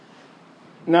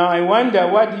Now, I wonder,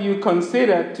 what do you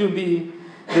consider to be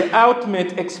the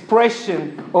ultimate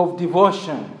expression of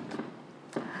devotion?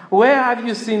 Where have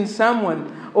you seen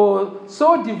someone or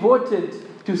so devoted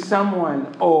to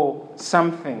someone or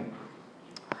something?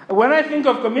 When I think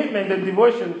of commitment and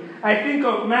devotion, I think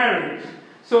of marriage.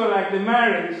 So like the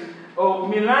marriage of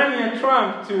Melania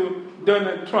Trump to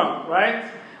Donald Trump, right?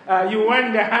 You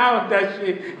wonder, how does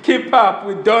she keep up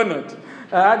with Donald?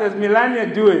 How does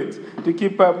Melania do it to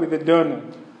keep up with the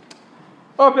Donald?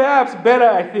 Or perhaps better,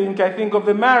 I think of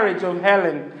the marriage of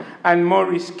Helen and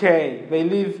Maurice Kay. They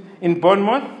live in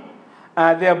Bournemouth.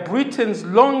 They are Britain's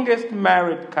longest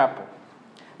married couple.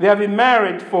 They have been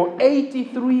married for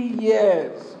 83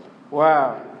 years.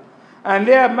 Wow. And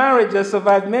their marriage has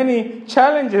survived many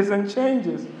challenges and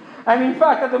changes. And in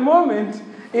fact, at the moment,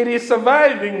 it is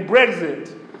surviving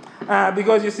Brexit.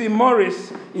 Because you see,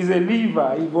 Maurice is a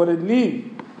Leaver. He voted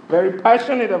Leave. Very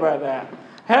passionate about that.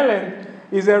 Helen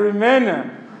is a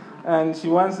Remainer, and she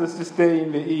wants us to stay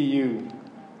in the EU.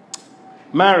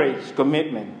 Marriage,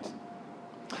 commitment.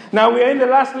 Now, we are in the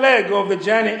last leg of the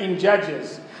journey in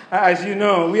Judges. As you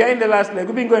know, we are in the last leg.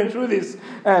 We've been going through this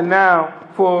now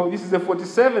this is the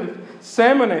 47th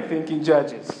sermon, I think, in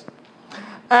Judges.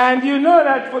 And you know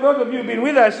that, for those of you who've been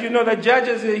with us, you know that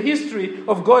Judges is a history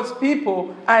of God's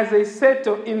people as they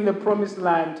settle in the promised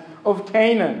land of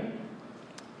Canaan.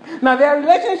 Now, their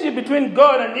relationship between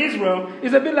God and Israel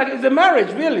is a bit like it's a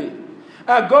marriage, really.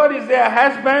 God is their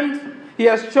husband. He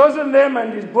has chosen them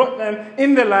and He's brought them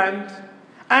in the land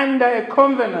under a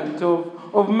covenant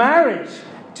of marriage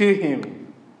to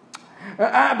Him.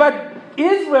 But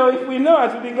Israel, if we know,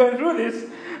 as we've been going through this,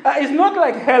 is not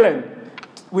like Helen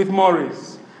with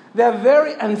Maurice. They are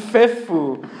very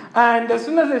unfaithful. And as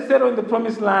soon as they settle in the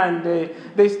promised land,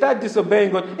 they start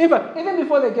disobeying God. Even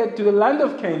before they get to the land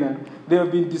of Canaan, they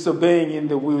have been disobeying in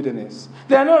the wilderness.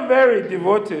 They are not very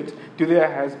devoted to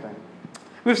their husband.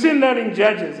 We've seen that in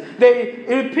Judges. They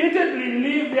repeatedly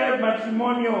leave their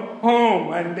matrimonial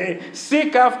home and they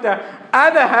seek after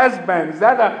other husbands,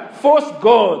 other false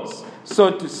gods,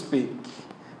 so to speak.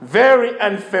 Very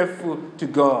unfaithful to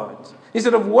God.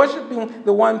 Instead of worshiping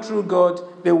the one true God,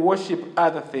 they worship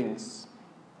other things.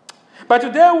 But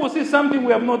today we'll see something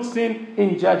we have not seen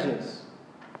in Judges.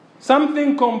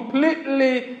 Something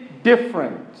completely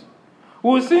different.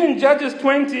 We'll see in Judges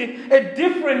 20 a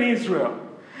different Israel.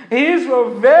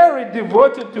 Israel very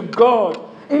devoted to God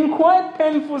in quite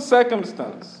painful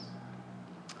circumstance.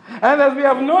 And as we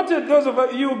have noted, those of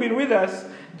you who have been with us,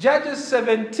 Judges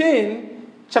 17,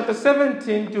 chapter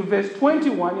 17 to verse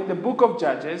 21 in the book of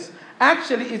Judges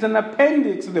actually is an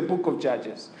appendix to the book of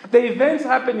Judges. The events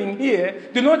happening here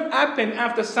do not happen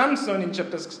after Samson in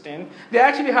chapter 16. They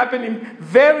actually happen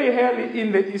very early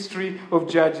in the history of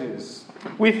Judges.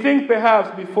 We think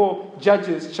perhaps before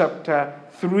Judges chapter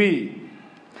 3.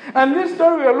 And this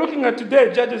story we are looking at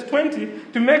today, Judges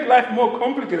 20, to make life more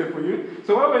complicated for you.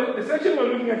 So the section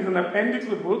we're looking at is an appendix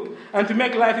of the book. And to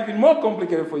make life even more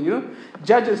complicated for you,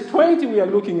 Judges 20 we are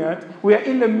looking at, we are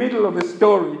in the middle of a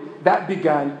story that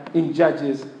began in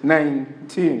Judges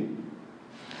 19.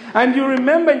 And you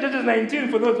remember in Judges 19,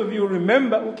 for those of you who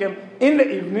remember, who came in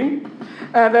the evening,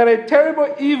 that a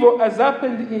terrible evil has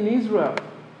happened in Israel.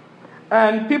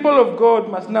 And people of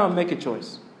God must now make a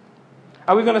choice.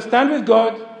 Are we going to stand with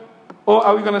God, or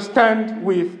are we going to stand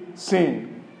with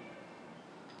sin?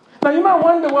 Now you might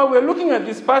wonder why we're looking at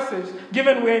this passage,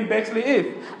 given we're in Bexley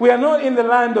Heath. We are not in the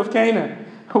land of Canaan.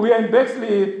 We are in Bexley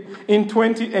Heath in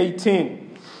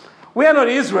 2018. We are not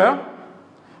Israel.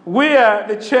 We are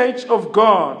the church of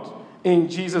God in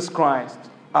Jesus Christ,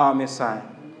 our Messiah.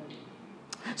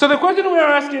 So the question we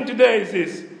are asking today is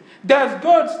this: does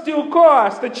God still call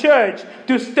us, the church,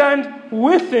 to stand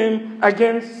with Him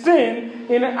against sin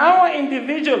in our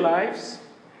individual lives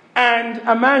and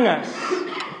among us?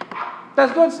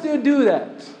 Does God still do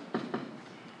that?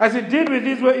 As He did with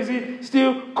Israel, is He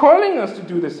still calling us to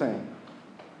do the same?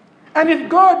 And if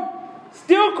God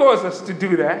still calls us to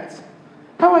do that,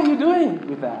 how are you doing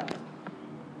with that?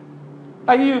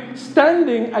 Are you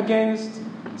standing against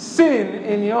sin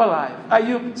in your life? Are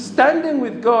you standing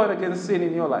with God against sin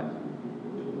in your life?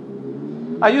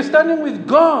 Are you standing with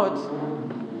God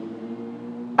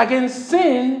against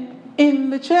sin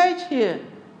in the church here?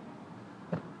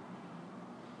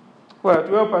 Well,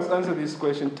 to help us answer this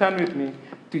question, turn with me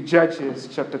to Judges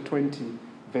chapter 20,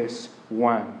 verse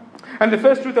 1. And the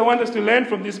first truth I want us to learn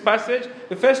from this passage,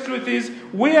 the first truth is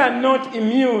we are not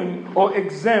immune or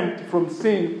exempt from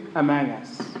sin among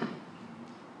us.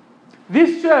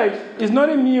 This church is not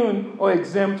immune or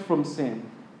exempt from sin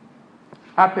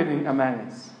happening among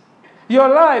us. Your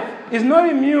life is not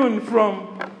immune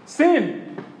from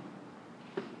sin.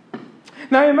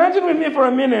 Now imagine with me for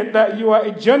a minute that you are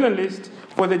a journalist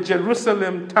for the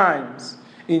Jerusalem Times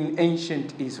in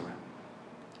ancient Israel.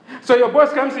 So your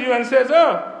boss comes to you and says,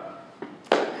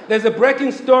 there's a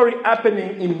breaking story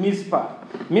happening in Mizpah.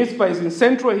 Mizpah is in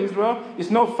central Israel. It's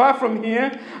not far from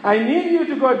here. I need you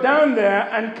to go down there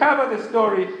and cover the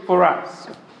story for us.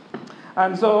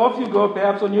 And so off you go,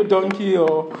 perhaps on your donkey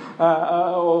or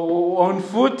on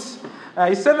foot.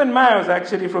 It's 7 miles,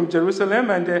 actually, from Jerusalem.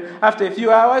 And after a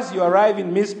few hours, you arrive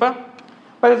in Mizpah.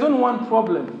 But there's only one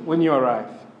problem when you arrive.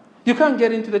 You can't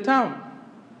get into the town.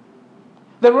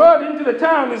 The road into the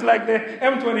town is like the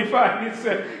M25. It's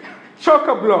a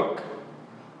chock-a-block.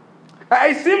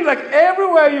 It seems like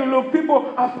everywhere you look,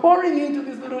 people are pouring into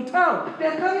this little town.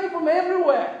 They're coming from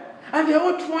everywhere. And they're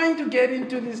all trying to get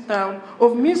into this town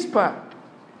of Mizpah.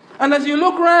 And as you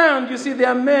look around, you see there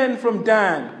are men from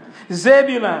Dan,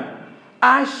 Zebulun,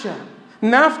 Asher,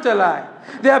 Naphtali.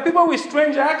 There are people with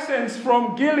strange accents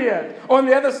from Gilead on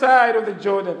the other side of the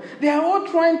Jordan. They are all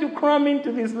trying to cram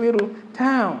into this little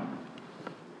town.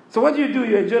 So what do?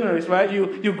 You're a journalist, right?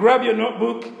 You grab your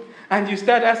notebook and you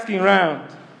start asking around,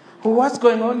 what's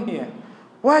going on here?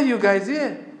 Why are you guys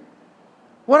here?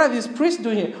 What are these priests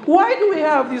doing here? Why do we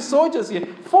have these soldiers here?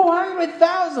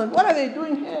 400,000. What are they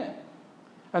doing here?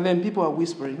 And then people are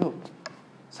whispering, look,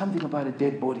 something about a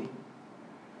dead body.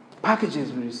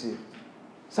 Packages we received.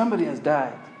 Somebody has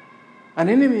died. An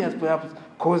enemy has perhaps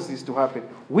caused this to happen.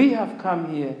 We have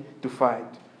come here to fight.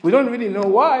 We don't really know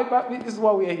why, but this is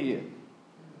why we are here.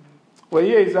 Well,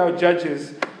 here is how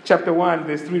Judges chapter 1,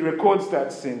 verse 3 records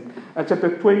that scene.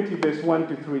 Chapter 20, verse 1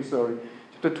 to 3, sorry.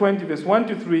 Chapter 20, verse 1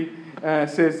 to 3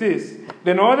 says this.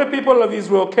 Then all the people of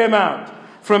Israel came out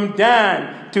from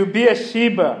Dan to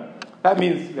Beersheba. That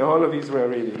means the whole of Israel,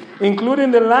 really.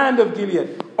 Including the land of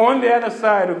Gilead, on the other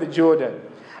side of the Jordan.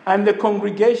 And the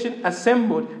congregation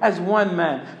assembled as one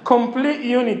man. Complete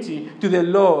unity to the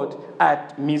Lord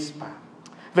at Mizpah.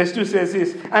 Verse 2 says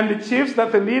this, and the chiefs,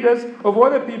 that the leaders of all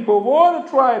the people, of all the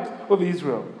tribes of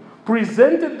Israel,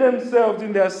 presented themselves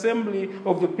in the assembly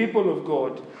of the people of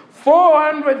God.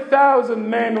 400,000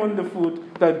 men on the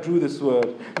foot that drew the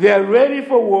sword. They are ready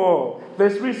for war.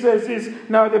 Verse 3 says this,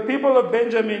 now the people of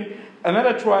Benjamin,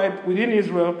 another tribe within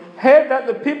Israel, heard that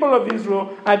the people of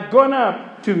Israel had gone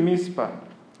up to Mizpah.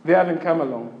 They haven't come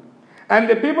along. And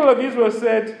the people of Israel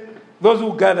said, those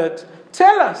who gathered,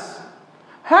 tell us,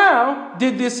 how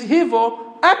did this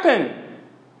evil happen?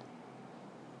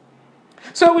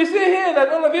 So we see here that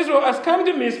all of Israel has come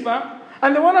to Mizpah,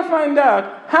 and they want to find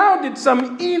out, how did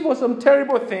some evil, some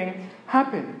terrible thing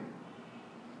happen?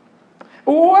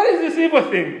 What is this evil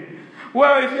thing?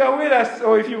 Well, if you are with us,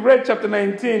 or if you read chapter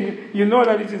 19, you know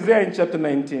that it is there in chapter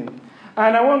 19.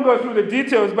 And I won't go through the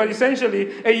details, but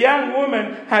essentially, a young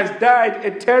woman has died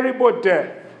a terrible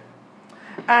death.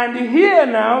 And here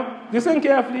now, listen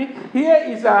carefully, here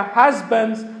is her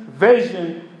husband's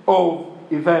version of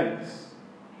events.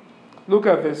 Look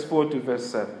at verse 4 to verse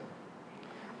 7.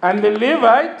 And the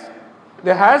Levite,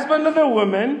 the husband of the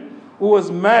woman who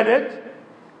was murdered,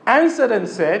 answered and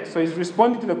said, so he's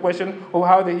responding to the question of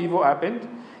how the evil happened.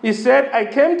 He said, I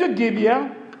came to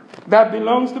Gibeah that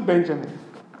belongs to Benjamin.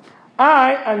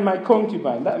 I and my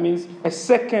concubine, that means a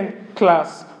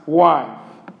second-class wife,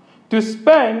 to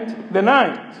spend the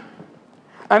night.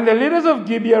 And the leaders of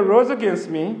Gibeah rose against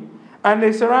me, and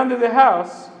they surrounded the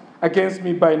house against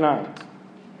me by night.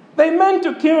 They meant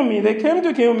to kill me. They came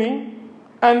to kill me,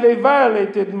 and they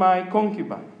violated my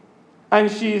concubine.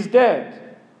 And she is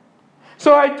dead.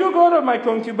 So I took hold of my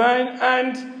concubine,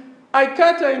 and I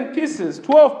cut her in pieces,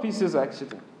 12 pieces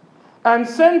actually, and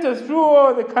sent her through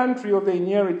all the country of the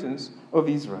inheritance of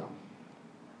Israel.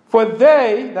 For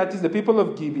they, that is the people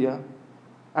of Gibeah,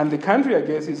 and the country, I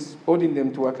guess, is holding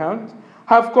them to account,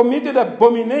 have committed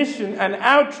abomination and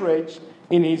outrage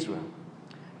in Israel.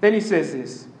 Then he says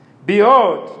this,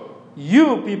 behold,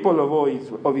 you people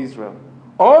of Israel,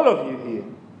 all of you here,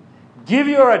 give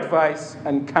your advice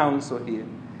and counsel here.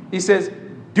 He says,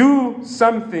 do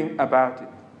something about it.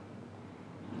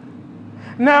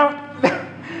 Now,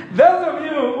 those of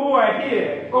you who are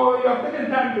here, or you have taken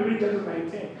time to read Genesis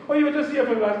 19, or you were just here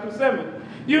for the last 2 sermons,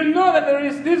 you know that there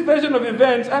is this version of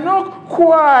events are not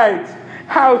quite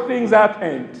how things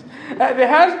happened. The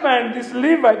husband, this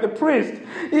Levite, the priest,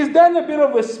 he's done a bit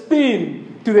of a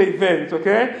spin to the events,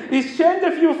 okay? He's changed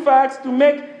a few facts to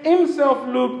make himself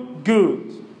look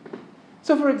good.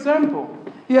 So, for example,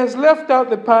 he has left out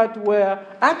the part where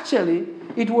actually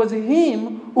it was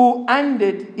him who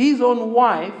handed his own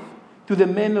wife to the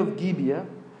men of Gibeah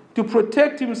to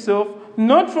protect himself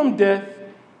not from death,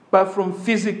 but from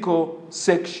physical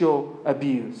sexual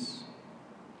abuse.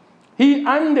 He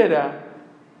handed her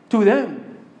to them.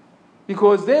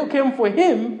 because they came for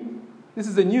him. This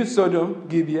is a new Sodom,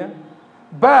 Gibeah.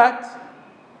 But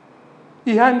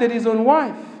he handed his own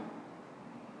wife.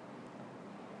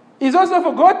 He's also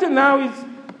forgotten now.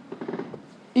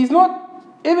 He's not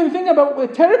even thinking about the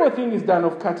terrible thing he's done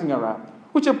of cutting her up,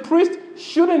 which a priest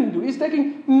shouldn't do. He's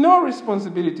taking no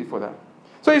responsibility for that.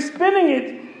 So he's spinning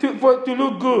it to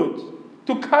look good,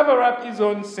 to cover up his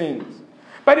own sins.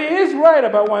 But he is right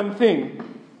about one thing.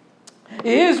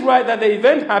 He is right that the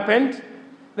event happened.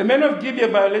 The men of Gibeah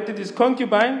violated his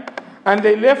concubine, and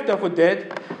they left her for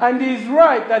dead. And he is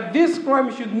right that this crime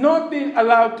should not be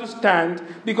allowed to stand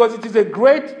because it is a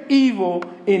great evil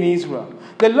in Israel.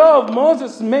 The law of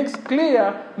Moses makes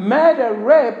clear murder,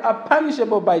 rape are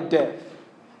punishable by death.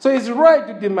 So it's right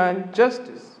to demand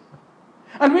justice.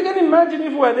 And we can imagine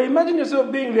if we were there, imagine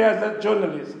yourself being there as that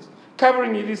journalist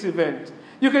covering this event.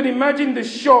 You can imagine the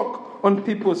shock on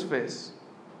people's face.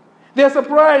 They are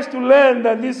surprised to learn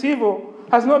that this evil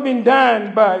has not been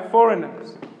done by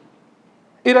foreigners.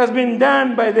 It has been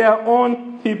done by their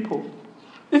own people.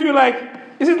 If you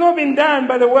like, this has not been done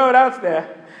by the world out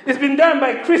there. It's been done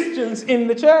by Christians in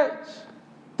the church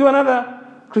to another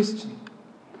Christian.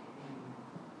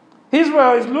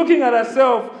 Israel is looking at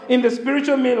herself in the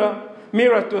spiritual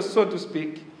mirror, so to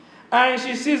speak, and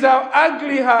she sees how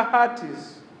ugly her heart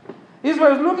is.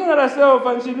 Israel is looking at herself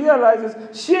and she realizes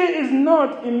she is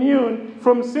not immune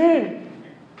from sin.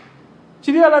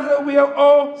 She realizes that we are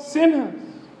all sinners.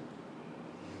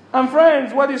 And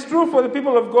friends, what is true for the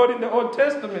people of God in the Old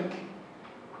Testament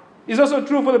is also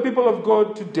true for the people of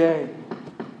God today.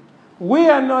 We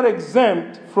are not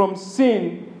exempt from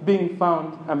sin being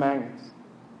found among us.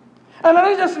 And I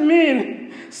don't just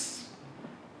mean,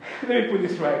 let me put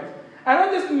this right, I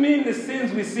don't just mean the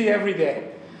sins we see every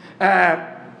day.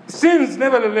 Sins,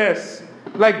 nevertheless,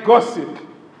 like gossip,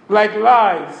 like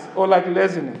lies, or like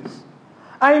laziness.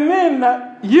 I mean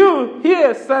that you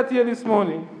here, sat here this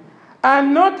morning, are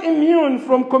not immune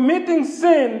from committing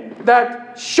sin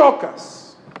that shock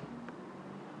us.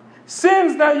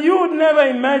 Sins that you would never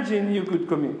imagine you could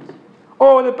commit,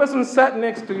 or the person sat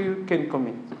next to you can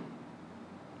commit.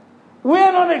 We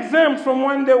are not exempt from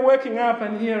one day waking up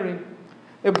and hearing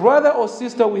a brother or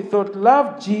sister we thought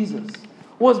loved Jesus,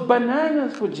 was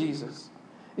bananas for Jesus,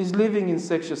 is living in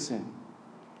sexual sin.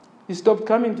 He stopped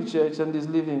coming to church and is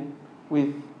living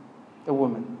with a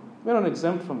woman. We're not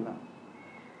exempt from that.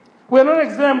 We're not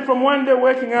exempt from one day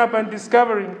waking up and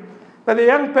discovering that a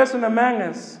young person among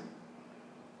us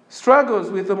struggles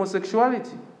with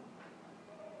homosexuality,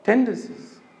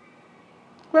 tendencies.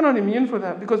 We're not immune for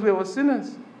that because we're all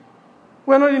sinners.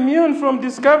 We're not immune from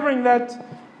discovering that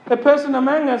a person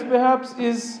among us perhaps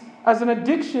has an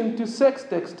addiction to sex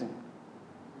texting.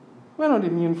 We're not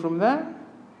immune from that.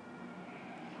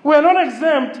 We're not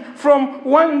exempt from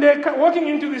one day walking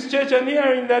into this church and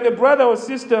hearing that a brother or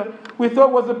sister we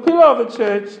thought was the pillar of the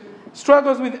church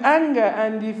struggles with anger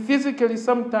and he physically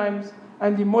sometimes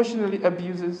and emotionally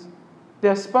abuses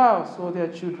their spouse or their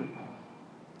children.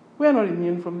 We're not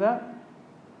immune from that.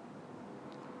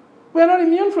 We're not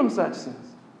immune from such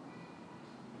sins.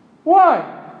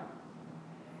 Why?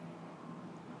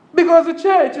 Because the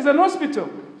church is an hospital.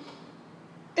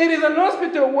 It is an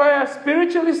hospital where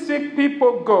spiritually sick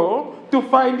people go to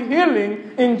find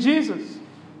healing in Jesus.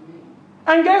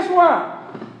 And guess what?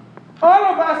 All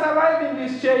of us arrive in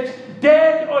this church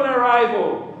dead on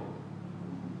arrival.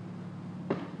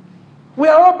 We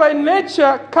are all by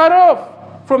nature cut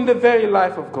off from the very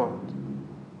life of God.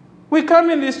 We come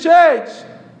in this church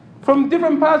from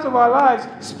different parts of our lives,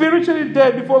 spiritually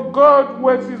dead before God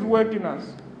works his work in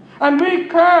us. And we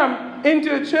come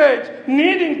into a church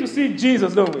needing to see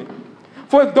Jesus, don't we?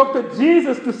 For Dr.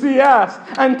 Jesus to see us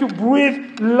and to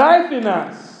breathe life in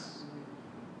us.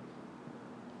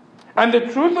 And the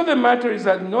truth of the matter is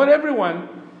that not everyone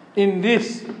in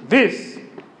this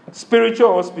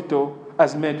spiritual hospital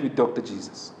has met with Dr.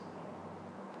 Jesus.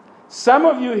 Some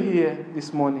of you here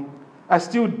this morning are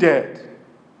still dead.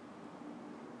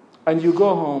 And you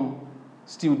go home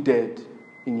still dead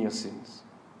in your sins.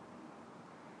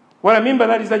 What I mean by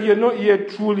that is that you're not yet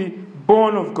truly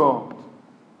born of God.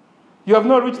 You have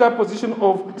not reached that position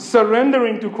of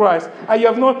surrendering to Christ. And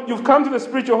you've come to the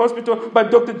spiritual hospital,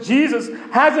 but Dr. Jesus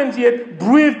hasn't yet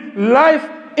breathed life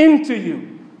into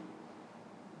you.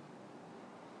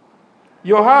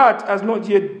 Your heart has not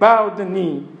yet bowed the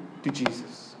knee to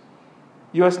Jesus.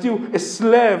 You are still a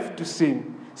slave to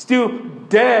sin, still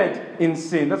dead in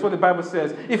sin. That's what the Bible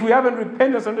says. If we haven't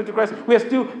repented and surrendered to Christ, we are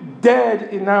still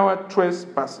dead in our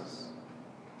trespasses.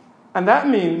 And that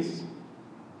means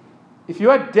if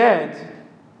you are dead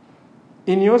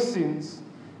in your sins,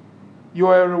 you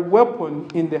are a weapon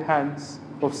in the hands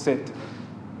of Satan.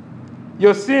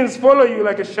 Your sins follow you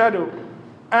like a shadow,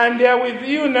 and they are with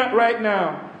you right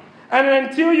now. And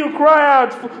until you cry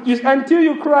out, until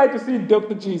you cry to see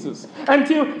Dr. Jesus,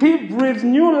 until he breathes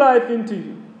new life into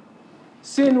you,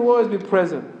 sin will always be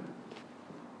present.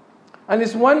 And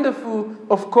it's wonderful,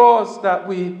 of course, that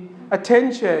we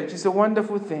attend church. It's a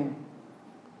wonderful thing.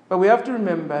 But we have to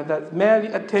remember that merely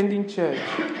attending church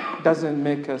doesn't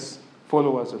make us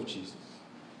followers of Jesus.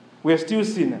 We are still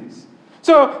sinners.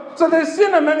 So there's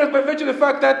sin among us by virtue of the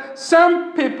fact that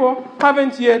some people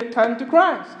haven't yet turned to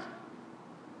Christ.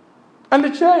 And the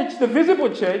church, the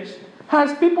visible church,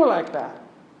 has people like that.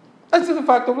 That's just a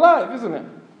fact of life, isn't it?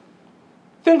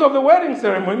 Think of the wedding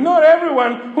ceremony. Not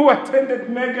everyone who attended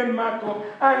Meghan Markle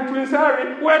and Prince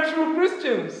Harry were true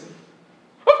Christians.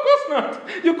 Of course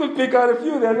not. You could pick out a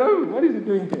few there. Oh, what is he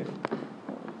doing here?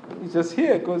 He's just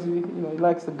here because he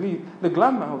likes the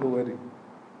glamour of the wedding.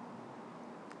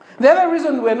 The other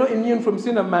reason we're not immune from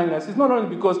sin among us is not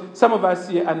only because some of us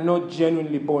here are not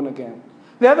genuinely born again.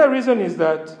 The other reason is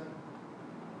that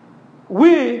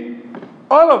we,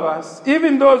 all of us,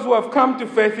 even those who have come to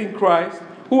faith in Christ,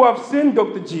 who have seen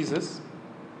Dr. Jesus,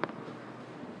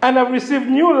 and have received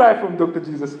new life from Dr.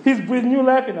 Jesus, he's breathed new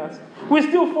life in us, we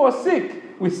still fall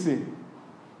sick with sin.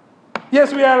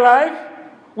 Yes, we are alive.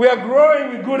 We are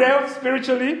growing with good health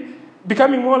spiritually,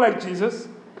 becoming more like Jesus,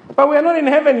 but we are not in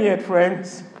heaven yet,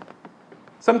 friends.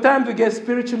 Sometimes we get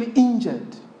spiritually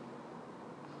injured.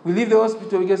 We leave the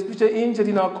hospital, we get spiritually injured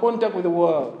in our contact with the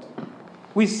world.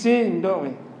 We sin, don't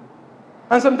we?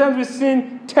 And sometimes we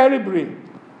sin terribly.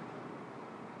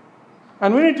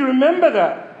 And we need to remember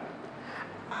that.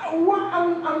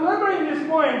 I'm remembering this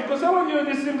point because some of you,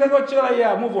 this seems like, oh,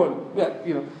 yeah, move on.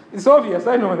 Yeah, it's obvious,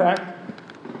 I know that.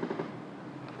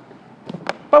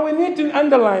 But we need to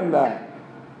underline that.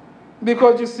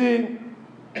 Because you see,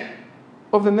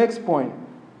 of the next point,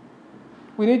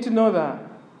 we need to know that.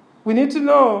 We need to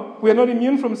know we are not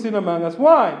immune from sin among us.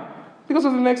 Why? Because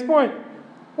of the next point.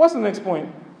 What's the next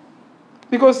point?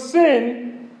 Because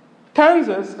sin turns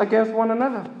us against one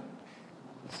another.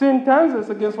 Sin turns us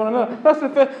against one another. That's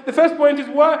the first point is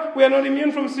why we are not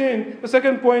immune from sin. The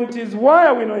second point is why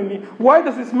are we not immune? Why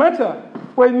does this matter?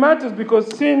 Well, it matters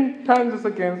because sin turns us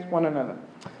against one another.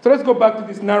 So let's go back to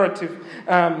this narrative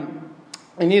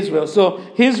in Israel. So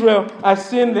Israel has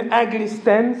seen the ugly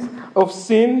stance of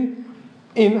sin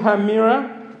in her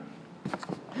mirror.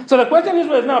 So the question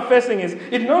Israel is now facing is,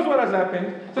 it knows what has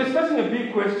happened, so it's facing a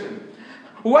big question.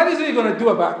 What is it going to do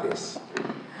about this?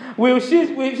 Will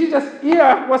she just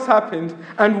hear what's happened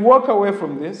and walk away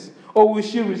from this, or will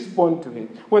she respond to it?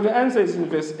 Well, the answer is in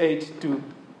verse 8 to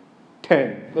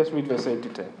 10. Let's read verse 8 to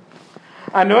 10.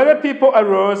 And all the people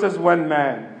arose as one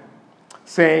man,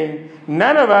 saying,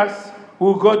 none of us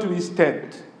will go to his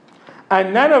tent,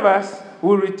 and none of us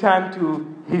will return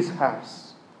to his house.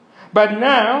 But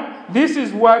now, this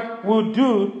is what we'll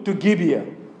do to Gibeah.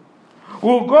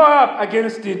 We'll go up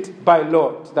against it by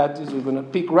lot. That is, we're going to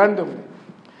pick randomly.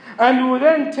 And we will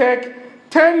then take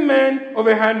 10 men of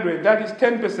 100, that is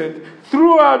 10%,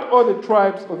 throughout all the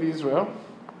tribes of Israel,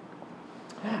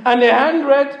 and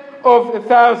 100 of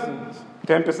 1,000,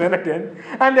 10% again,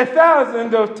 and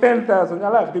 1,000 of 10,000. I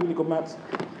love biblical maths.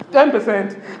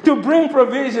 10% to bring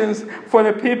provisions for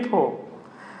the people.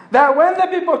 That when the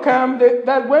people come,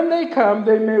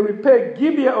 they may repay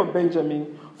Gibeah of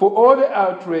Benjamin for all the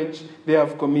outrage they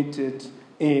have committed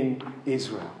in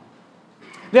Israel.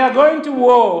 They are going to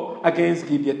war against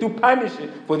Gibeah to punish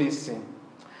it for this sin.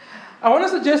 I want to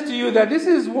suggest to you that this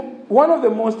is one of the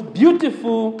most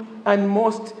beautiful and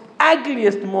most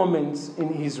ugliest moments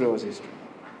in Israel's history.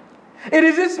 It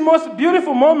is this most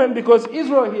beautiful moment because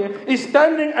Israel here is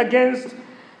standing against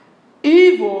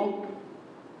evil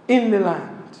in the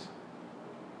land.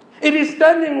 It is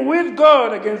standing with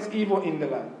God against evil in the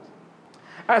land.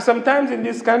 Sometimes in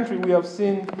this country we have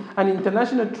seen an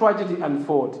international tragedy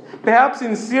unfold. Perhaps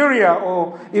in Syria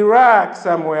or Iraq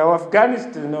somewhere, or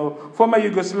Afghanistan or former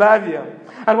Yugoslavia.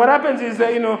 And what happens is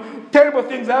that, terrible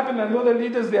things happen and all the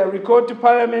leaders, they are recalled to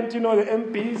parliament, the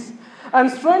MPs. And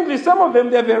strangely, some of them,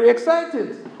 they're very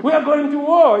excited. We are going to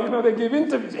war. They give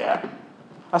interviews. Yeah,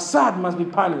 Assad must be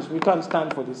punished. We can't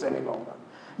stand for this any longer.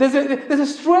 There's a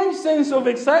strange sense of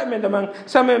excitement among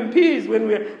some MPs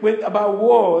when about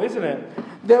war, isn't it?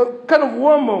 They're kind of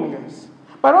warmongers.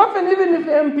 But often, even if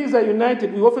the MPs are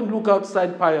united, we often look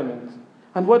outside Parliament.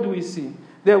 And what do we see?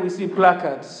 There we see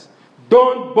placards.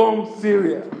 Don't bomb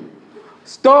Syria.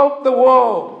 Stop the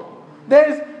war.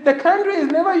 The country is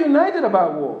never united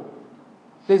about war.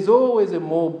 There's always a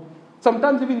mob,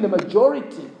 sometimes even the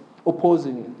majority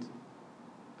opposing it,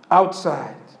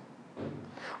 outside.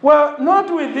 Well,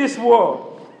 not with this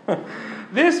war.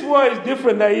 This war is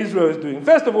different than Israel is doing.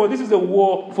 First of all, this is a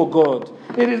war for God.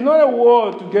 It is not a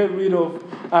war to get rid of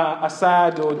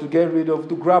Assad or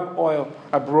to grab oil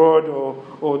abroad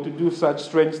or to do such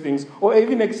strange things or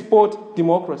even export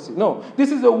democracy. No,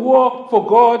 this is a war for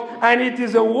God, and it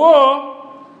is a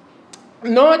war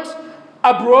not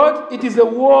abroad, it is a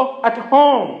war at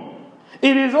home.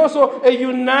 It is also a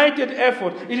united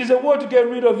effort. It is a war to get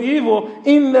rid of evil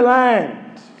in the land.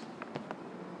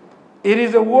 It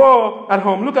is a war at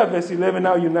home. Look at verse 11,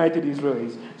 how united Israel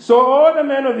is. So all the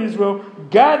men of Israel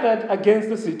gathered against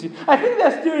the city. I think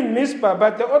they're still in Mizpah,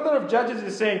 but the author of Judges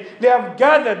is saying they have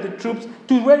gathered the troops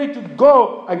ready to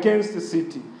go against the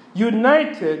city,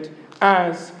 united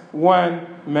as one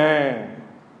man.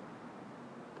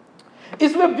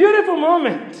 It's a beautiful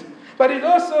moment, but it's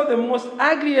also the most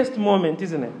ugliest moment,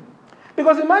 isn't it?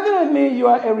 Because imagine with me, you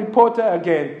are a reporter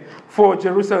again for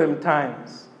Jerusalem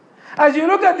Times. As you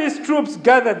look at these troops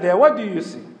gathered there, what do you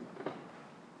see?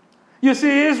 You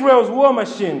see Israel's war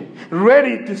machine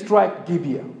ready to strike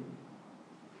Gibeah.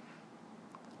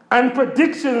 And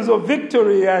predictions of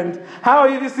victory and how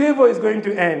this evil is going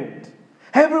to end.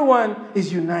 Everyone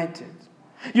is united.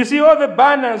 You see all the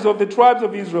banners of the tribes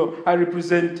of Israel are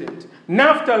represented.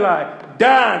 Naphtali,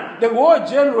 Dan, the war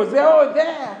generals, they're all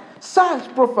there.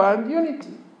 Such profound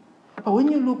unity. But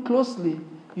when you look closely,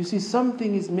 you see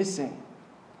something is missing.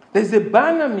 There's a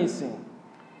banner missing.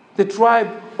 The tribe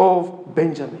of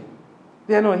Benjamin.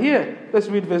 They are not here. Let's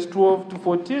read verse 12 to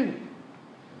 14.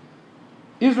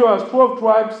 Israel has 12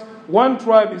 tribes. One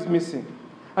tribe is missing.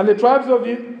 And the tribes of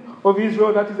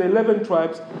Israel, that is 11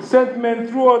 tribes, sent men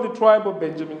throughout the tribe of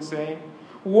Benjamin, saying,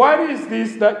 "What is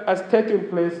this that has taken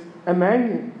place among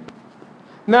you?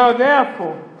 Now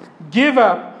therefore, give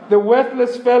up the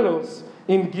worthless fellows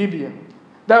in Gibeah,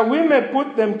 that we may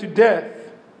put them to death,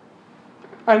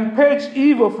 and purge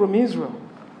evil from Israel."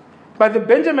 But the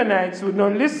Benjaminites would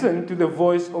not listen to the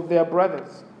voice of their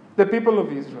brothers, the people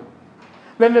of Israel.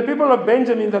 Then the people of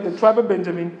Benjamin, that the tribe of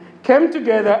Benjamin, came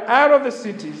together out of the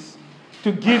cities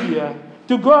to Gibeah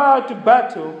to go out to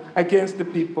battle against the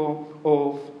people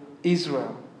of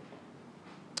Israel.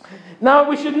 Now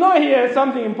we should know here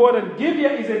something important.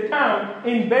 Gibeah is a town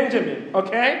in Benjamin,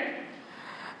 okay?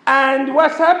 And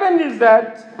what's happened is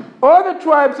that all the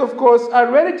tribes, of course, are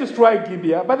ready to strike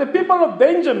Gibeah, but the people of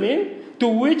Benjamin, to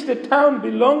which the town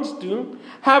belongs to,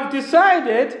 have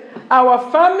decided our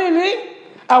family,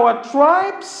 our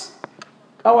tribe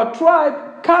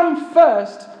come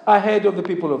first ahead of the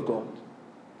people of God.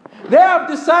 They have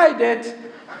decided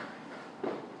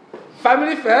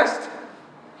family first,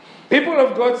 people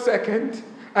of God second,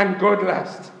 and God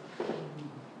last.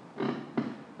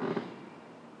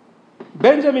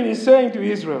 Benjamin is saying to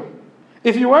Israel,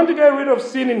 if you want to get rid of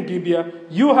sin in Gibeah,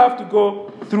 you have to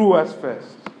go through us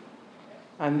first.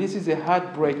 And this is a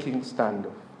heartbreaking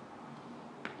standoff.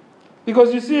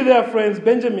 Because you see there, friends,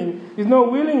 Benjamin is not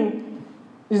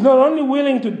only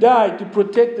willing to die to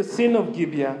protect the sin of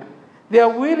Gibeah, they are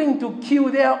willing to kill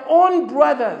their own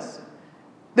brothers,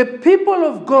 the people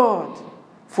of God,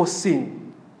 for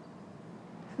sin.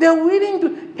 They are willing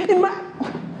to...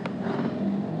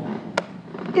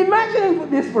 Imagine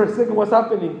this for a second, what's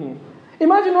happening here.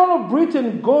 Imagine all of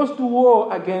Britain goes to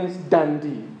war against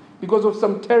Dundee because of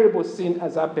some terrible sin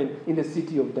has happened in the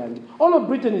city of Dundee. All of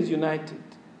Britain is united.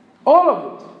 All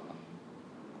of it.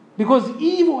 Because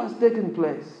evil has taken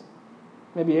place.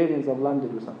 Maybe aliens have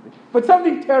landed or something. But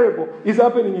something terrible is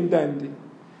happening in Dundee.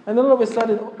 And then all of a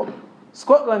sudden,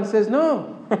 Scotland says,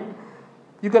 no.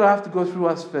 You're going to have to go through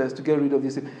us first to get rid of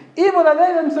this evil. Evil that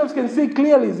they themselves can see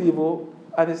clearly is evil.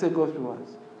 And they say, go through us.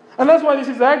 And that's why this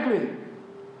is ugly.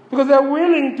 Because they're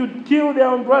willing to kill their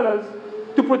own brothers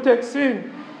to protect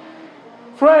sin.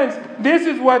 Friends, this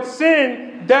is what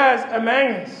sin does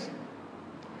among us.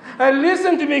 And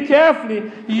listen to me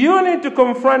carefully. You need to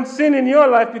confront sin in your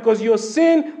life because your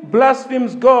sin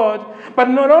blasphemes God. But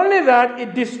not only that,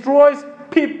 it destroys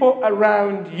people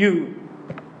around you.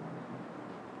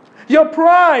 Your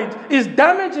pride is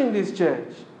damaging this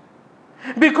church.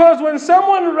 Because when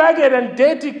someone ragged and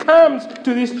dirty comes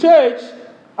to this church,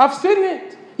 I've seen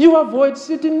it. You avoid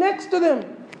sitting next to them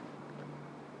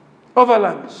over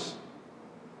lunch.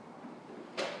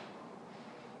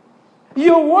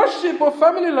 Your worship of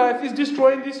family life is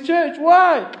destroying this church.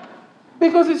 Why?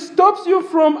 Because it stops you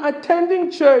from attending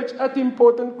church at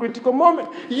important critical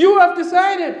moments. You have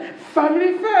decided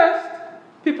family first,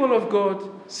 people of God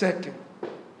second.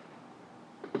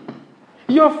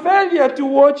 Your failure to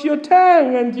watch your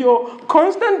tongue and your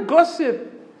constant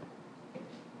gossip,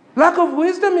 lack of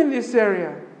wisdom in this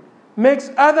area,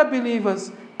 makes other believers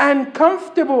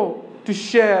uncomfortable to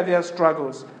share their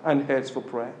struggles and hurts for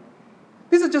prayer.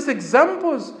 These are just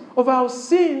examples of how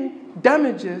sin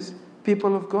damages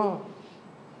people of God.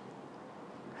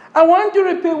 I want to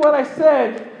repeat what I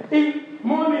said in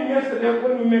morning yesterday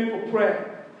when we met for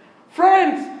prayer.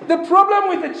 Friends, the problem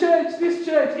with the church, this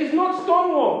church, is not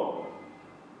Stonewall.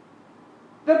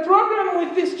 The problem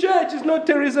with this church is not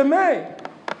Theresa May.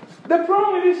 The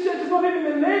problem with this church is not even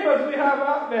the neighbors we have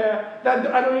out there that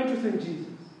are not interested in Jesus.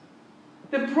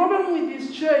 The problem with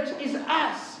this church is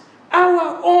us,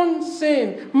 our own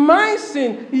sin, my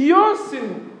sin, your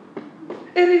sin.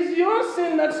 It is your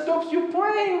sin that stops you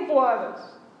praying for others.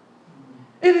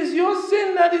 It is your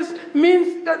sin that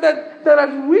means that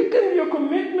has weakened your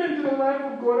commitment to the life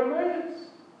of God and others.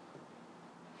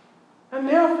 And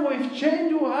therefore, if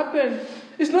change will happen,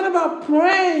 it's not about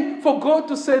praying for God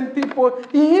to send people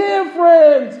here,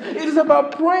 friends. It is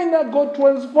about praying that God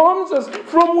transforms us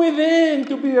from within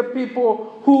to be a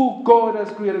people who God has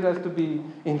created us to be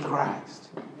in Christ.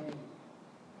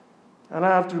 And I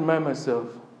have to remind myself,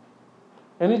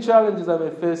 any challenges I may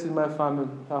face in my family,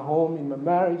 at home, in my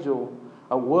marriage, or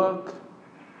at work,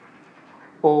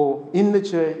 or in the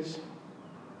church,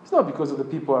 it's not because of the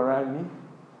people around me.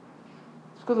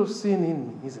 It's because of sin in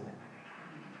me, isn't it?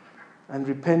 And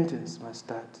repentance must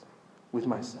start with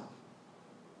myself.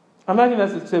 I'm thinking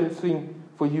that's the same thing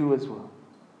for you as well.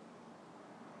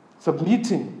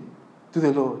 Submitting to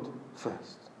the Lord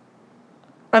first.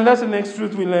 And that's the next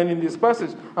truth we learn in this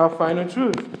passage, our final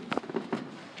truth.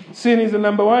 Sin is the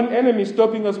number one enemy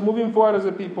stopping us moving forward as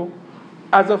a people,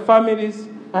 as a families,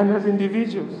 and as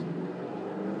individuals.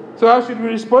 So how should we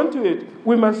respond to it?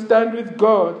 We must stand with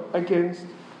God against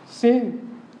sin.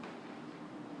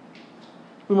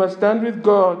 We must stand with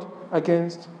God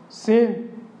against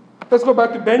sin. Let's go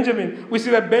back to Benjamin. We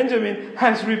see that Benjamin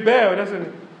has rebelled, doesn't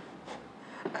he?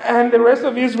 And the rest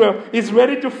of Israel is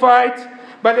ready to fight,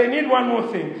 but they need one more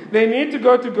thing. They need to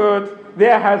go to God,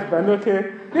 their husband,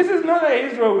 okay? This is not the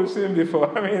Israel we've seen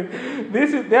before. I mean,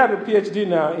 they have a PhD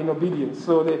now in obedience.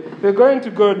 So they're going to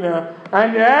God now,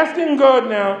 and they're asking God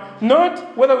now,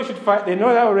 not whether we should fight. They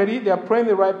know that already. They are praying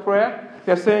the right prayer.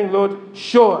 They're saying, Lord,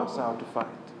 show us how to fight.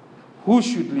 Who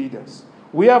should lead us?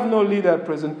 We have no leader at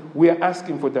present. We are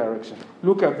asking for direction.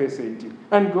 Look at verse 18.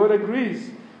 And God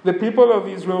agrees. The people of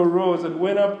Israel rose and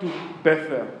went up to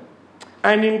Bethel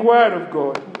and inquired of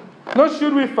God, not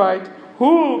should we fight?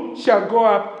 Who shall go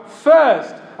up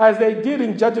first? As they did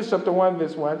in Judges chapter 1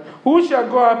 verse 1. Who shall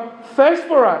go up first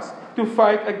for us to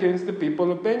fight against the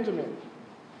people of Benjamin?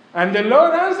 And the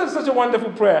Lord answered such a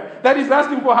wonderful prayer that He's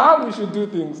asking for how we should do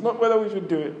things, not whether we should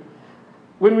do it.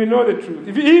 When we know the truth.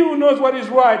 If he who knows what is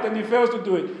right and he fails to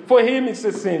do it, for him it's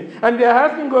a sin. And they're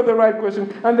asking God the right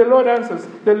question, and the Lord answers.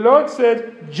 The Lord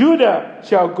said, Judah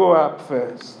shall go up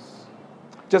first.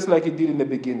 Just like He did in the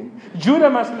beginning. Judah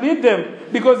must lead them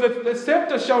because the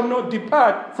scepter shall not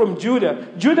depart from Judah.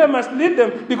 Judah must lead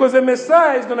them because the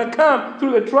Messiah is going to come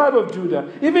through the tribe of Judah.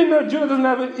 Even though Israel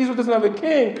doesn't have a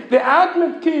king, the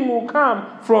ultimate king will come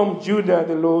from Judah,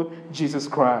 the Lord Jesus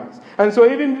Christ. And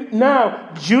so even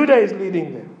now, Judah is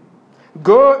leading them.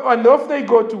 Go, and off they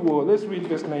go to war. Let's read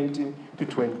verse 19 to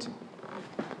 20.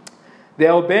 They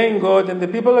are obeying God, and the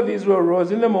people of Israel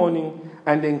rose in the morning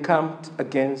and encamped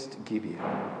against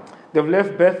Gibeah. They've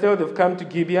left Bethel, they've come to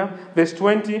Gibeah. Verse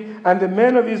 20, and the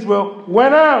men of Israel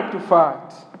went out to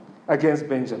fight against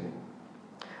Benjamin.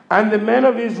 And the men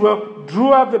of Israel drew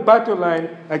up the battle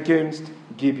line against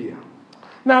Gibeah.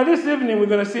 Now this evening we're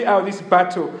going to see how this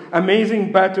battle,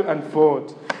 amazing battle,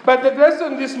 unfolds. But the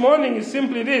lesson this morning is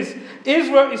simply this.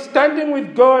 Israel is standing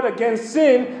with God against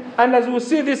sin, and as we'll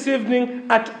see this evening,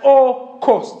 at all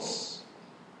costs.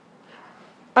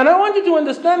 And I want you to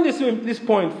understand this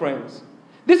point, friends.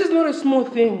 This is not a small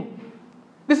thing.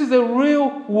 This is a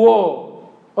real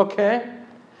war, okay?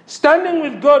 Standing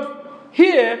with God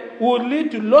here will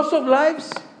lead to loss of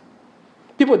lives.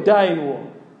 People die in war.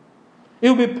 It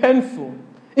will be painful.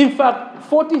 In fact,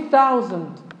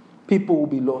 40,000 people will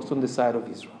be lost on the side of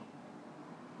Israel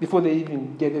before they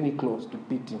even get any close to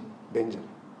beating Benjamin.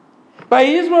 But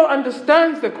Israel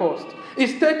understands the cost.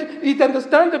 It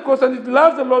understands the cost, and it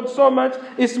loves the Lord so much,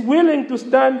 it's willing to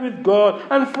stand with God.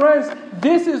 And friends,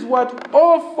 this is what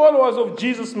all followers of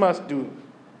Jesus must do.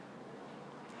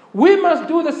 We must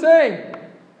do the same.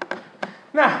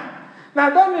 Now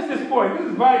don't miss this point. This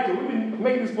is vital. We've been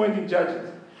making this point in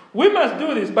Judges. We must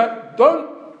do this, but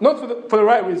not for the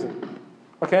right reason.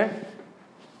 Okay?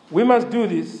 We must do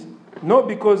this not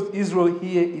because Israel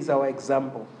here is our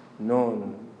example.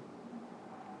 No.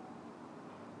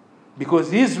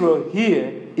 Because Israel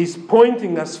here is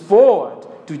pointing us forward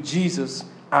to Jesus,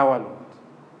 our Lord.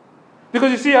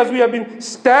 Because you see, as we have been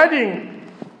studying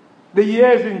the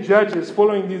years in Judges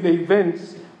following the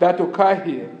events that occur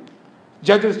here,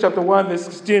 Judges chapter 1 verse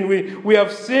 16, we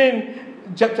have seen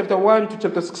chapter 1 to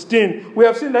chapter 16, we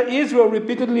have seen that Israel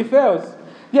repeatedly fails.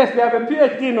 Yes, they have a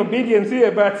PhD in obedience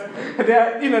here, but they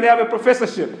have a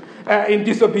professorship in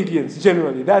disobedience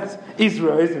generally. That's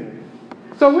Israel, isn't it?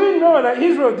 So we know that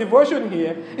Israel's devotion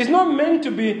here is not meant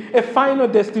to be a final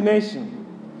destination.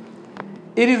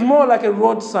 It is more like a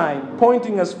road sign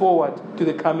pointing us forward to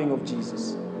the coming of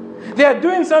Jesus. They are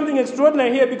doing something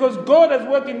extraordinary here because God has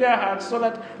worked in their hearts so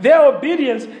that their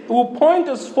obedience will point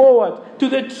us forward to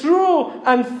the true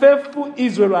and faithful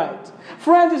Israelite.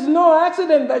 Friends, it's no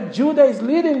accident that Judah is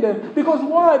leading them. Because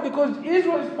why? Because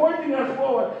Israel is pointing us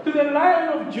forward to the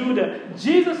Lion of Judah,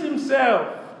 Jesus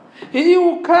himself. He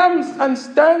who comes and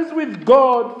stands with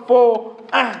God for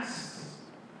us.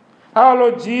 Our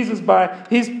Lord Jesus, by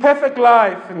his perfect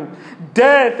life and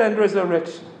death and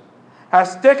resurrection,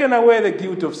 has taken away the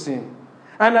guilt of sin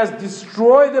and has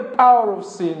destroyed the power of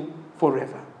sin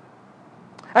forever.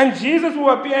 And Jesus will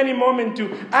appear any moment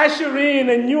to usher in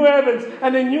a new heavens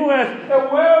and a new earth,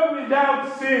 a world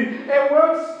without sin, a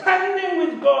world standing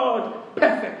with God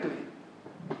perfectly.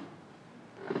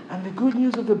 And the good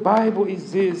news of the Bible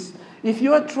is this: if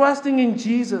you are trusting in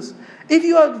Jesus, if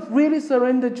you are really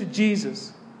surrendered to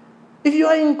Jesus, if you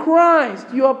are in Christ,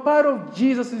 you are part of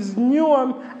Jesus' new,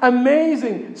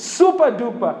 amazing, super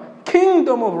duper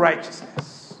kingdom of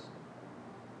righteousness.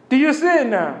 Do you see it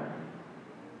now?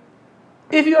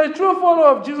 If you are a true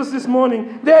follower of Jesus this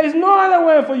morning, there is no other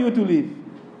way for you to live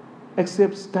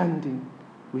except standing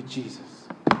with Jesus.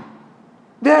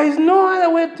 There is no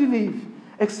other way to live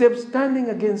except standing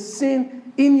against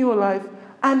sin in your life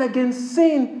and against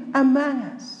sin among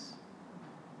us.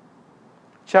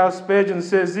 Charles Spurgeon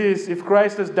says this: if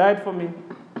Christ has died for me,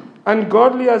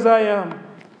 ungodly as I am,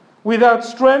 without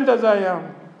strength as I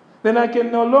am, then I can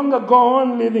no longer go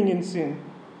on living in sin.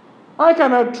 I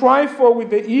cannot trifle with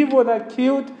the evil that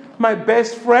killed my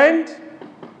best friend.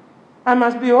 I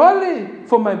must be holy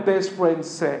for my best friend's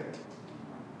sake.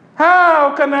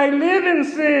 How can I live in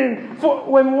sin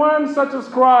when one such as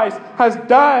Christ has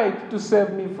died to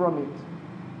save me from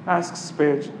it? Asks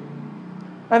Spurgeon.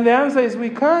 And the answer is we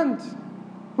can't.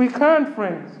 We can't,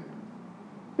 friends.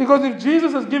 Because if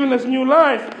Jesus has given us new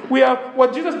life,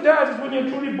 what Jesus does is when you're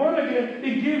truly born again,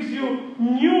 He gives you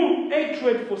new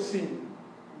hatred for sin.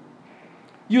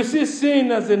 You see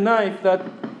sin as a knife that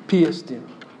pierced him.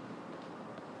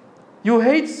 You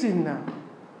hate sin now.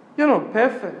 You're not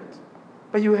perfect,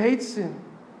 but you hate sin.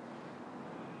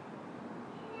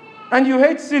 And you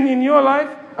hate sin in your life,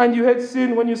 and you hate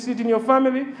sin when you see it in your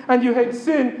family, and you hate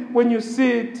sin when you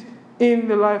see it in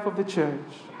the life of the church.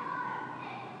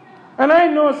 And I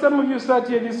know some of you sat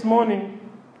here this morning.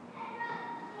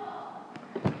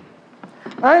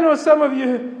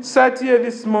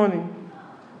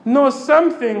 Know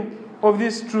something of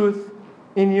this truth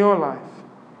in your life.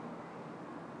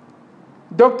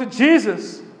 Dr.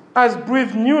 Jesus has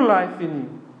breathed new life in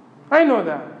you. I know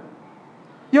that.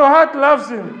 Your heart loves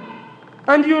Him,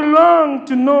 and you long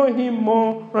to know Him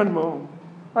more and more.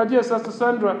 Our dear Sister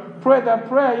Sandra prayed that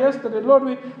prayer yesterday. Lord,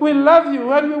 we love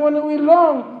you, and we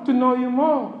long to know you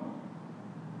more.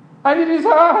 And it is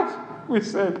hard, we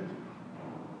said.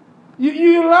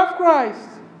 You love Christ,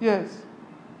 yes.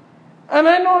 And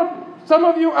I know some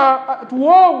of you are at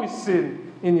war with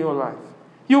sin in your life.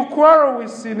 You quarrel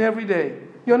with sin every day.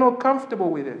 You're not comfortable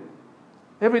with it.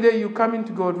 Every day you come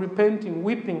into God repenting,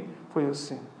 weeping for your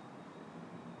sin.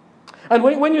 And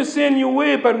when you sin, you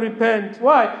weep and repent.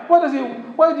 Why?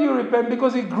 Why do you repent?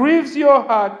 Because it grieves your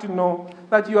heart to know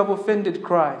that you have offended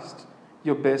Christ,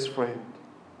 your best friend.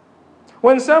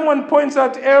 When someone points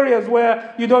out areas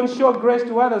where you don't show grace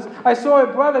to others. I saw a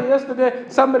brother yesterday,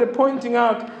 somebody pointing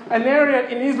out an area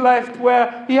in his life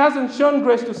where he hasn't shown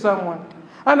grace to someone.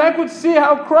 And I could see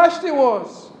how crushed he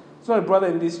was. It's not a brother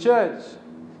in this church.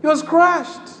 He was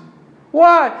crushed.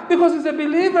 Why? Because he's a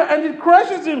believer, and it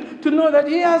crushes him to know that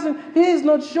he is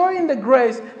not showing the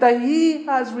grace that he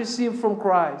has received from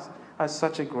Christ at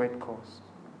such a great cost.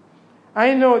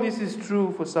 I know this is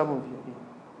true for some of you.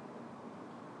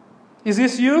 Is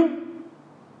this you?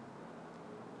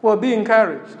 Well, be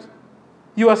encouraged.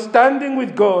 You are standing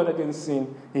with God against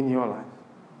sin in your life.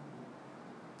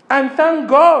 And thank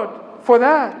God for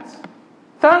that.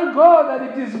 Thank God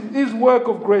that it is His work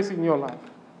of grace in your life.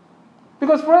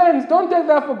 Because friends, don't take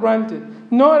that for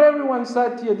granted. Not everyone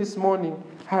sat here this morning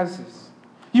has this.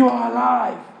 You are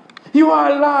alive. You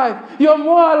are alive. You are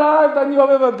more alive than you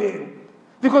have ever been.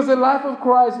 Because the life of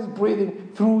Christ is breathing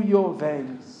through your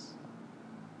veins.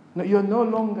 No, you're no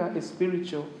longer a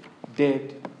spiritual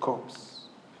dead corpse.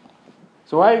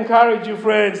 So I encourage you,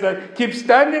 friends, that keep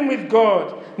standing with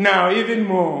God now even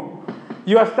more.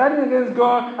 You are standing against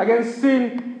God, against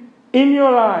sin in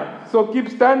your life. So keep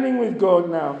standing with God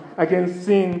now against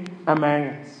sin among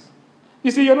us.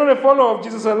 You see, you're not a follower of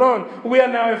Jesus alone. We are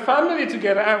now a family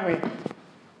together, aren't we?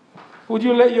 Would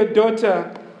you let your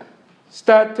daughter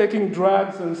start taking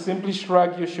drugs and simply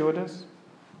shrug your shoulders?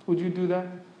 Would you do that?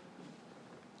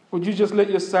 Would you just let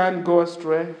your son go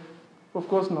astray? Of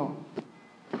course not.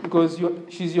 Because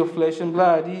she's your flesh and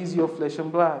blood. He is your flesh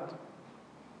and blood.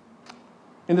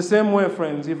 In the same way,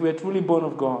 friends, if we are truly born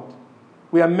of God,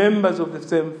 we are members of the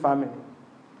same family.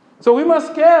 So we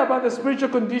must care about the spiritual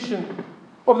condition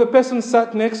of the person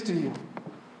sat next to you.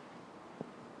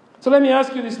 So let me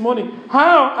ask you this morning,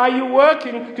 how are you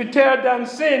working to tear down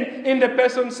sin in the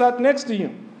person sat next to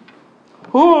you?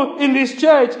 Who in this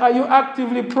church are you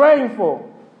actively praying for?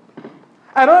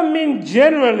 I don't mean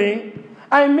generally.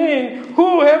 I mean,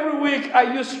 who every week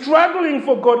are you struggling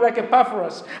for God like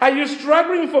Epaphras? Are you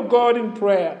struggling for God in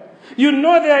prayer? You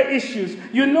know their issues.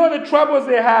 You know the troubles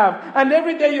they have. And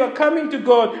every day you are coming to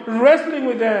God, wrestling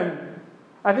with them.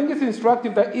 I think it's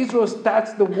instructive that Israel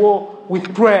starts the war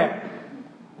with prayer.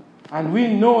 And we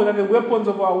know that the weapons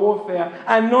of our warfare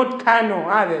are not carnal,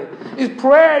 are they?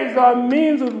 Prayer is our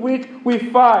means with which we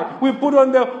fight. We put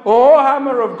on the whole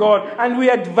hammer of God and we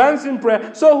advance in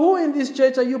prayer. So who in this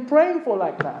church are you praying for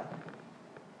like that?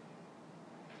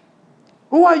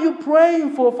 Who are you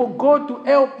praying for God to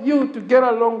help you to get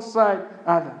alongside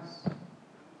others?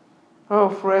 Oh,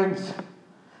 friends,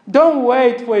 don't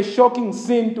wait for a shocking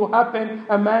sin to happen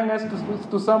among us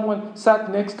to someone sat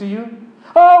next to you.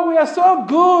 Oh, we are so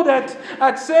good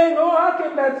at saying, oh, how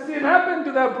can that sin happen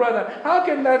to that brother? How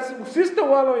can that sister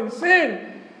wallow in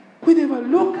sin? We never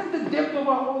look at the depth of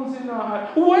our own sin in our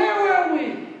heart. Where were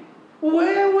we?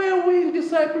 Where were we in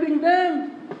discipling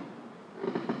them?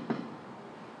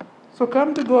 So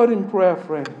come to God in prayer,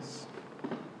 friends.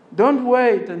 Don't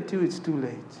wait until it's too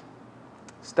late.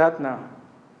 Start now.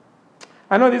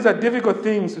 I know these are difficult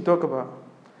things to talk about.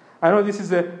 I know this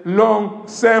is a long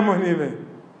sermon even.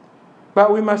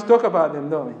 But we must talk about them,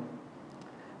 don't we?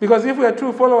 Because if we are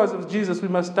true followers of Jesus, we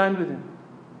must stand with him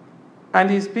and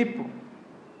his people.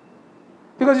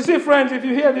 Because you see, friends, if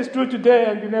you hear this truth today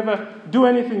and you never do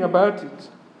anything about it,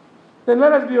 then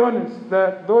let us be honest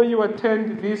that though you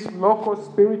attend this local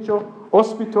spiritual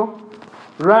hospital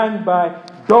run by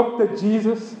Dr.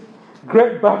 Jesus,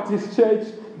 Great Baptist Church,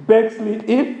 Bexley,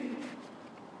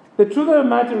 the truth of the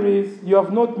matter is you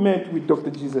have not met with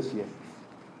Dr. Jesus yet.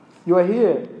 You are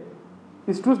here.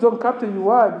 His truths don't capture you.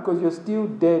 Why? Because you're still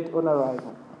dead on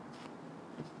arrival.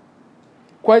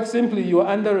 Quite simply, you are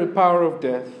under a power of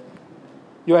death.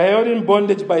 You are held in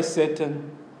bondage by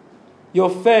Satan. Your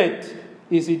fate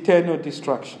is eternal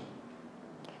destruction.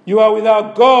 You are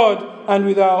without God and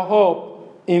without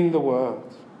hope in the world.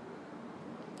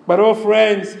 But, oh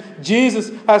friends,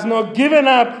 Jesus has not given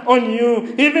up on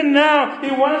you. Even now,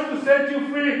 he wants to set you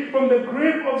free from the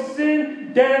grip of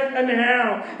sin, death, and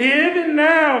hell. Even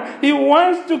now, he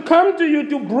wants to come to you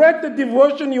to break the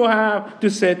devotion you have to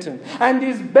Satan. And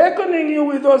he's beckoning you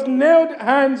with those nailed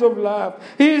hands of love.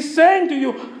 He is saying to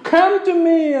you, come to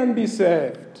me and be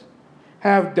saved. I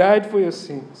have died for your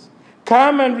sins.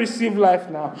 Come and receive life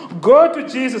now. Go to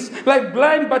Jesus like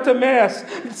blind Bartimaeus.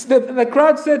 The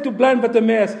crowd said to blind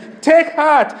Bartimaeus, take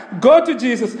heart, go to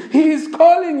Jesus. He is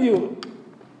calling you.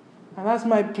 And that's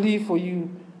my plea for you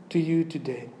to you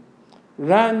today.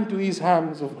 Run to his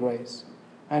arms of grace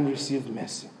and receive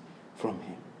mercy from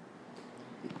him.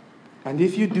 And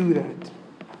if you do that,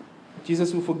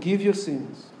 Jesus will forgive your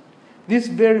sins. This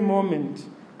very moment,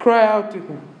 cry out to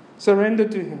him, surrender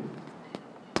to him,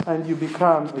 and you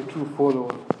become a true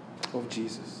follower of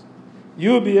Jesus.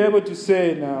 You'll be able to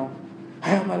say now,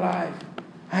 I am alive,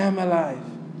 I am alive,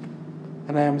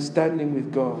 and I am standing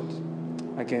with God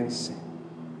against sin.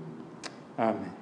 Amen.